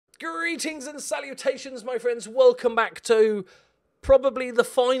Greetings and salutations, my friends. Welcome back to probably the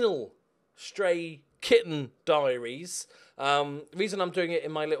final Stray Kitten Diaries. The reason I'm doing it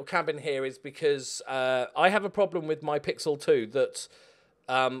in my little cabin here is because I have a problem with my Pixel 2 that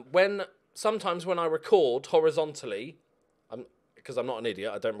sometimes when I record horizontally, because I'm not an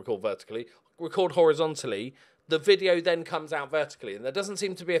idiot, I don't record vertically, record horizontally, the video then comes out vertically, and there doesn't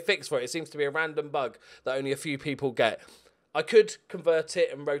seem to be a fix for it. It seems to be a random bug that only a few people get. I could convert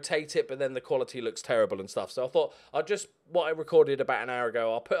it and rotate it, but then the quality looks terrible and stuff. So I thought what I recorded about an hour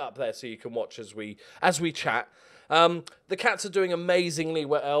ago, I'll put up there so you can watch as we chat. The cats are doing amazingly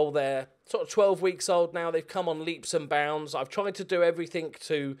well. They're sort of 12 weeks old now. They've come on leaps and bounds. I've tried to do everything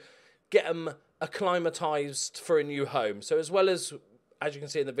to get them acclimatized for a new home. So as well as you can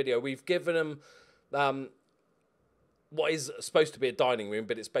see in the video, we've given them what is supposed to be a dining room,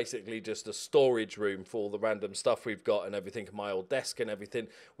 but it's basically just a storage room for all the random stuff we've got and everything, my old desk and everything.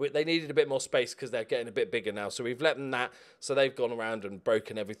 They needed a bit more space because they're getting a bit bigger now, so we've let them that. So they've gone around and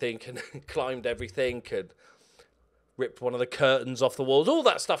broken everything and climbed everything and ripped one of the curtains off the walls, all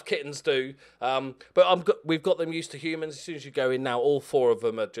that stuff kittens do. But we've got them used to humans. As soon as you go in now, all four of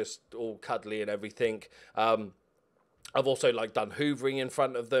them are just all cuddly and everything. I've also done hoovering in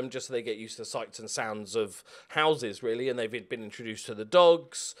front of them just so they get used to sights and sounds of houses, really, and they've been introduced to the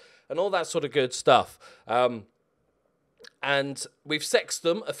dogs and all that sort of good stuff. And we've sexed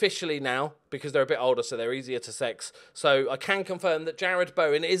them officially now because they're a bit older, so they're easier to sex. So I can confirm that Jared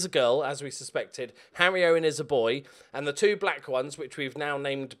Bowen is a girl, as we suspected. Harry Owen is a boy. And the two black ones, which we've now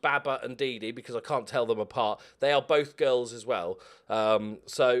named Baba and Dee Dee because I can't tell them apart, they are both girls as well.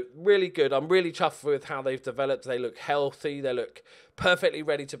 So really good. I'm really chuffed with how they've developed. They look healthy. They look perfectly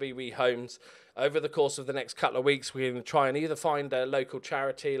ready to be rehomed. Over the course of the next couple of weeks, we're going to try and either find a local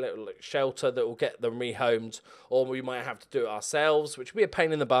charity, a little shelter that will get them rehomed, or we might have to do it ourselves, which will be a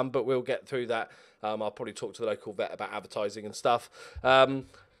pain in the bum, but we'll get through that. I'll probably talk to the local vet about advertising and stuff. But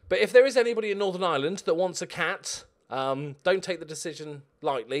if there is anybody in Northern Ireland that wants a cat, don't take the decision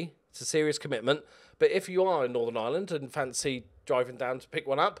lightly. It's a serious commitment. But if you are in Northern Ireland and fancy driving down to pick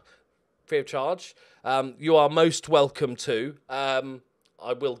one up, free of charge, you are most welcome to.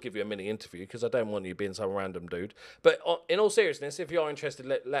 I will give you a mini interview because I don't want you being some random dude. But in all seriousness, if you are interested,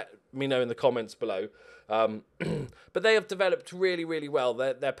 let me know in the comments below. But they have developed really, really well.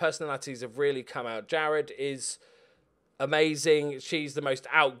 Their personalities have really come out. Jared is amazing. She's the most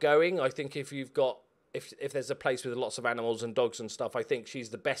outgoing. I think if there's a place with lots of animals and dogs and stuff, I think she's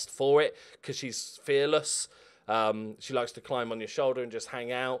the best for it because she's fearless. She likes to climb on your shoulder and just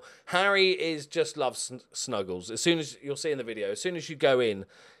hang out. Harry just loves snuggles. As soon as you'll see in the video, as soon as you go in,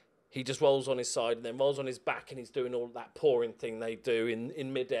 he just rolls on his side and then rolls on his back, and he's doing all that pawing thing they do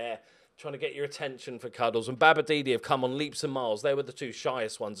in midair, trying to get your attention for cuddles. And Baba Dee Dee have come on leaps and miles. They were the two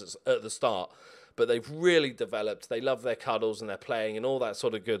shyest ones at the start, but they've really developed. They love their cuddles and their playing and all that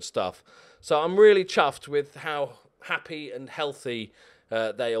sort of good stuff. So I'm really chuffed with how happy and healthy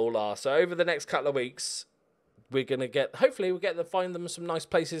they all are. So over the next couple of weeks, hopefully we'll get to find them some nice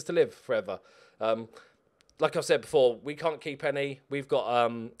places to live forever. Like I've said before, we can't keep any. We've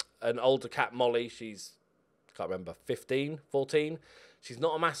got an older cat, Molly. She's, I can't remember, 15, 14. She's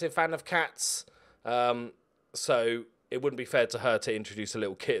not a massive fan of cats. So it wouldn't be fair to her to introduce a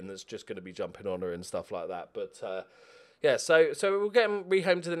little kitten that's just going to be jumping on her and stuff like that. But yeah, so we'll get them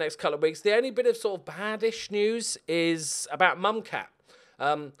rehomed to the next couple of weeks. The only bit of sort of bad-ish news is about Mumcat.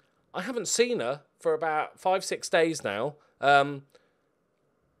 I haven't seen her for about 5-6 days now.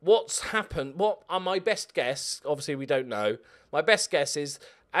 What's happened? What are my best guess? Obviously, we don't know. My best guess is,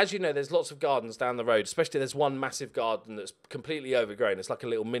 as you know, there's lots of gardens down the road. Especially, there's one massive garden that's completely overgrown. It's like a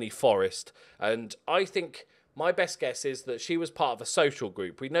little mini forest. And I think my best guess is that she was part of a social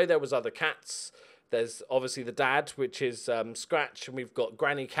group. We know there was other cats. There's obviously the dad, which is Scratch, and we've got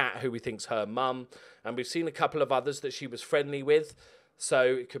Granny Cat, who we think's her mum. And we've seen a couple of others that she was friendly with. So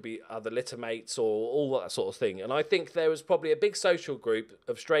it could be other litter mates or all that sort of thing. And I think there was probably a big social group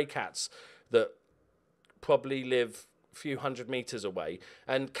of stray cats that probably live a few hundred meters away.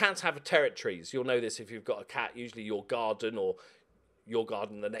 And cats have territories. You'll know this if you've got a cat. Usually your garden or your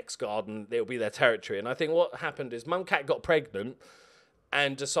garden, the next garden, it'll be their territory. And I think what happened is Mumcat got pregnant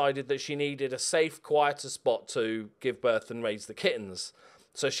and decided that she needed a safe, quieter spot to give birth and raise the kittens.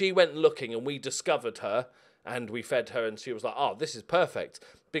 So she went looking and we discovered her. And we fed her, and she was like, oh, this is perfect.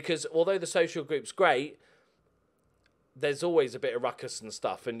 Because although the social group's great, there's always a bit of ruckus and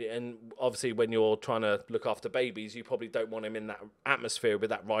stuff. And obviously, when you're trying to look after babies, you probably don't want them in that atmosphere with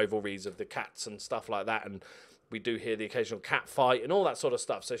that rivalries of the cats and stuff like that. And we do hear the occasional cat fight and all that sort of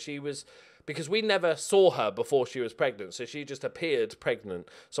stuff. So she was because we never saw her before she was pregnant, so she just appeared pregnant.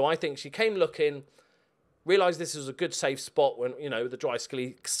 So I think she came looking, realised this was a good safe spot when, you know, the dry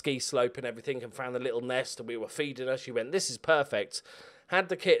ski slope and everything, and found the little nest, and we were feeding her. She went, this is perfect. Had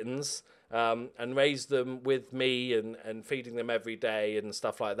the kittens and raised them with me and feeding them every day and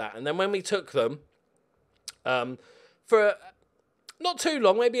stuff like that. And then when we took them, for not too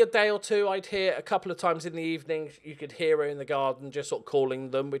long, maybe a day or two, I'd hear a couple of times in the evening, you could hear her in the garden just sort of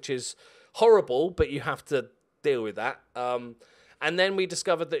calling them, which is horrible, but you have to deal with that. And then we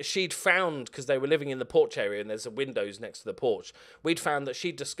discovered that she'd found, because they were living in the porch area and there's windows next to the porch, we'd found that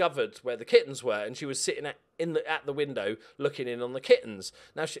she'd discovered where the kittens were, and she was sitting at the window looking in on the kittens.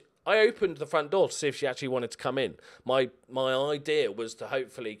 Now, I opened the front door to see if she actually wanted to come in. My idea was to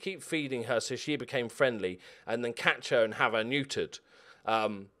hopefully keep feeding her so she became friendly, and then catch her and have her neutered,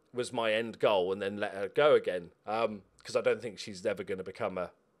 was my end goal, and then let her go again. Because I don't think she's ever going to become a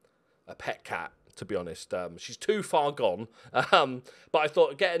pet cat, to be honest. She's too far gone. But I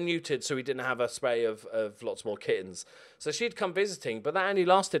thought, get her neutered so we didn't have a spray of lots more kittens. So she'd come visiting, but that only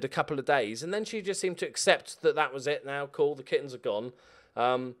lasted a couple of days, and then she just seemed to accept that that was it now. Cool, the kittens are gone.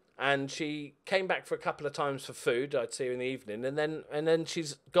 And she came back for a couple of times for food. I'd see her in the evening, and then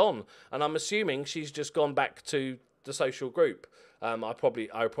she's gone. And I'm assuming she's just gone back to the social group. I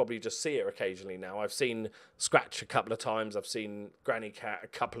probably just see her occasionally now. I've seen Scratch a couple of times. I've seen Granny Cat a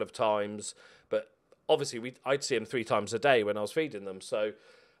couple of times. But obviously, I'd see them 3 times a day when I was feeding them. So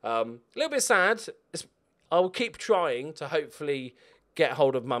a little bit sad. I'll keep trying to hopefully get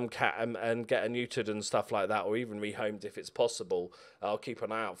hold of Mumcat and get her neutered and stuff like that, or even rehomed if it's possible. I'll keep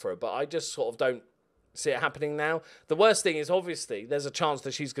an eye out for her. But I just sort of don't see it happening now. The worst thing is, obviously, there's a chance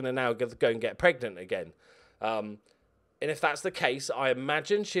that she's going to now go and get pregnant again. And if that's the case, I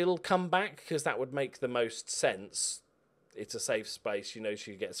imagine she'll come back, because that would make the most sense. It's a safe space, you know,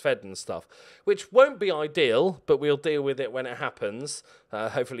 she gets fed and stuff, which won't be ideal, but we'll deal with it when it happens.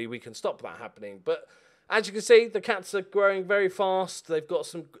 Hopefully we can stop that happening. But as you can see, the cats are growing very fast. They've got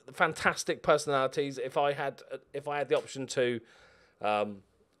some fantastic personalities. If I had the option to,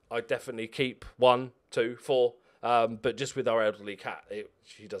 I'd definitely keep 1, 2, 4. But just with our elderly cat,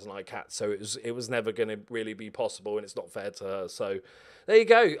 she doesn't like cats, so it was never going to really be possible, and it's not fair to her. So there you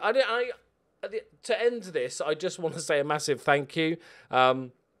go. To end this, I just want to say a massive thank you.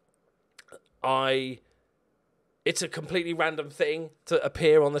 It's a completely random thing to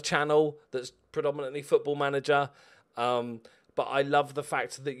appear on the channel that's predominantly Football Manager, but I love the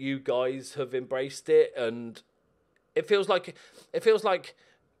fact that you guys have embraced it, and it feels like.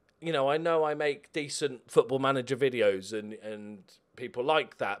 You know I make decent Football Manager videos and people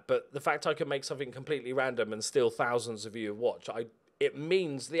like that, but the fact I can make something completely random and still thousands of you have watched, it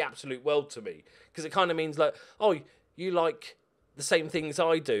means the absolute world to me, because it kind of means like, oh, you like the same things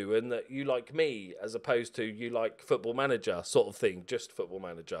I do, and that you like me, as opposed to you like Football Manager sort of thing, just Football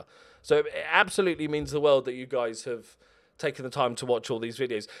Manager. So it absolutely means the world that you guys have taken the time to watch all these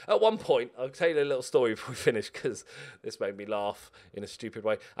videos. At one point, I'll tell you a little story before we finish, because this made me laugh in a stupid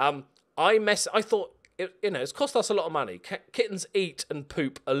way. I thought, it's cost us a lot of money. Kittens eat and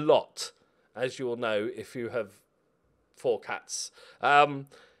poop a lot, as you all know if you have 4 cats. And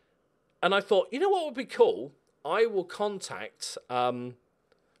I thought, you know what would be cool? I will contact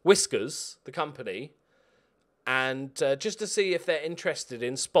Whiskers, the company, and just to see if they're interested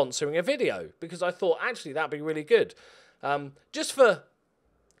in sponsoring a video, because I thought, actually, that'd be really good. Just for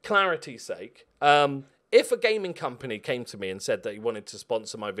clarity's sake, if a gaming company came to me and said that he wanted to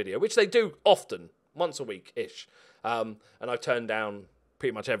sponsor my video, which they do often, once a week-ish, and I turned down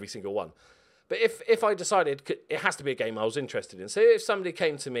pretty much every single one. But if I decided it has to be a game I was interested in, so if somebody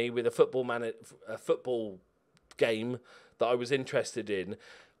came to me with a football game that I was interested in,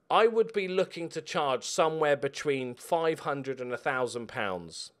 I would be looking to charge somewhere between £500 and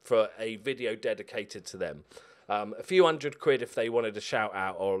 £1,000 for a video dedicated to them. A few £100 if they wanted a shout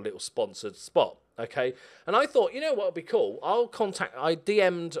out or a little sponsored spot. Okay, and I thought, you know what would be cool? I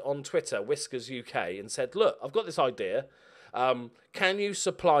DM'd on Twitter Whiskers UK and said, look, I've got this idea. Can you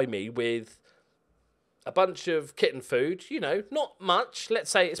supply me with a bunch of kitten food? You know, not much. Let's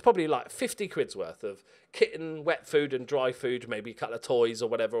say it's probably like 50 quid's worth of kitten wet food and dry food, maybe a couple of toys or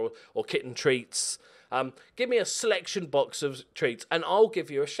whatever, or kitten treats. Give me a selection box of treats and I'll give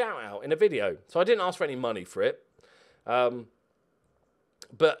you a shout out in a video. So I didn't ask for any money for it. But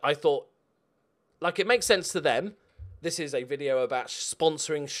I thought, like, it makes sense to them. This is a video about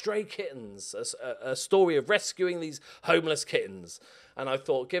sponsoring stray kittens, a story of rescuing these homeless kittens. And I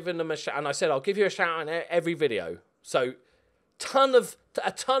thought, giving them a shout, and I said, I'll give you a shout out in every video. So,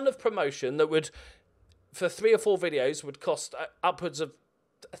 a ton of promotion that would, for 3 or 4 videos, would cost upwards of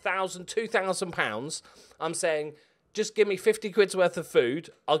 £1,000, £2,000, I'm saying, just give me 50 quid's worth of food,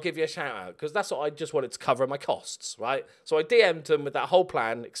 I'll give you a shout out, because that's what I just wanted to cover my costs, right? So I DM'd them with that whole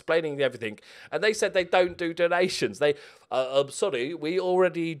plan, explaining everything, and they said they don't do donations. I'm sorry, we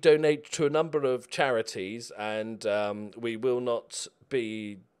already donate to a number of charities, and we will not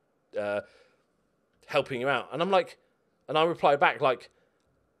be helping you out. And I'm like, and I reply back like,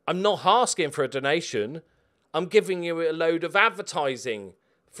 I'm not asking for a donation, I'm giving you a load of advertising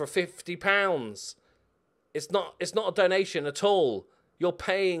for £50. It's not a donation at all. You're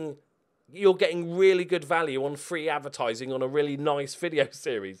getting really good value on free advertising on a really nice video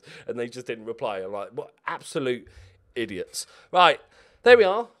series. And they just didn't reply. I'm like, what absolute idiots. Right, there we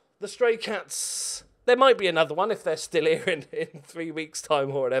are. The Stray Cats. There might be another one if they're still here in 3 weeks'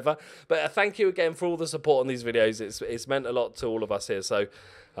 time or whatever. But thank you again for all the support on these videos. It's meant a lot to all of us here. So,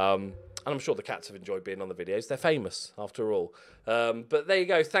 and I'm sure the cats have enjoyed being on the videos. They're famous, after all. But there you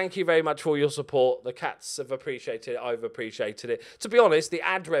go. Thank you very much for all your support. The cats have appreciated it. I've appreciated it. To be honest, the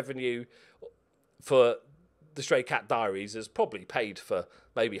ad revenue for the Stray Cat Diaries has probably paid for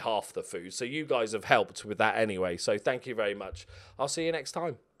maybe half the food. So you guys have helped with that anyway. So thank you very much. I'll see you next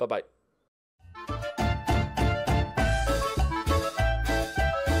time. Bye-bye.